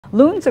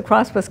Loons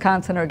across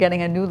Wisconsin are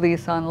getting a new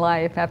lease on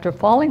life after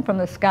falling from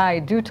the sky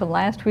due to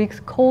last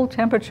week's cold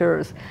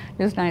temperatures.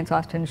 News 9's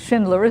Austin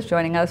Schindler is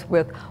joining us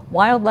with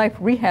wildlife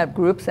rehab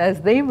groups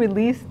as they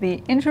release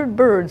the injured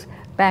birds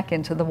back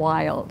into the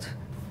wild.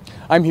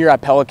 I'm here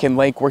at Pelican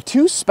Lake where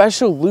two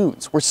special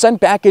loons were sent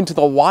back into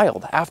the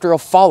wild after a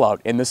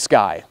fallout in the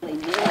sky.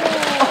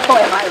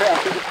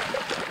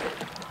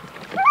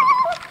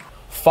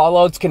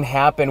 Fallouts can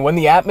happen when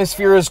the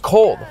atmosphere is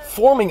cold,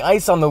 forming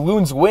ice on the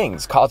loon's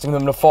wings, causing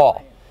them to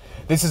fall.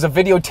 This is a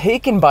video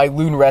taken by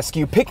Loon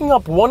Rescue picking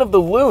up one of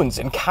the loons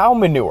in cow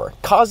manure,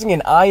 causing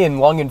an eye and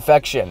lung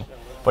infection.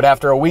 But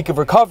after a week of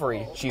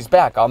recovery, she's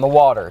back on the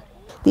water.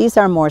 These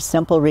are more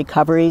simple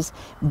recoveries,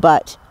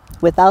 but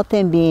without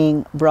them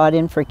being brought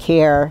in for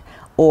care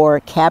or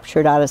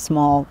captured out of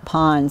small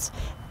ponds,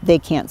 they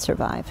can't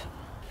survive.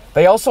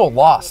 They also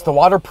lost the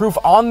waterproof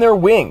on their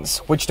wings,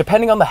 which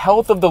depending on the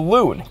health of the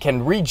loon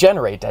can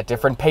regenerate at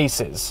different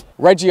paces.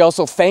 Reggie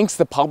also thanks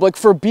the public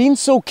for being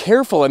so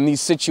careful in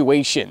these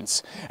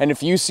situations. And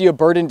if you see a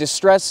bird in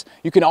distress,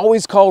 you can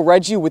always call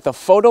Reggie with a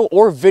photo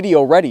or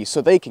video ready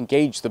so they can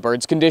gauge the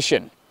bird's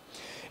condition.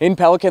 In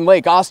Pelican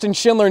Lake, Austin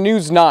Schindler,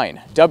 News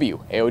 9,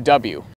 WAOW.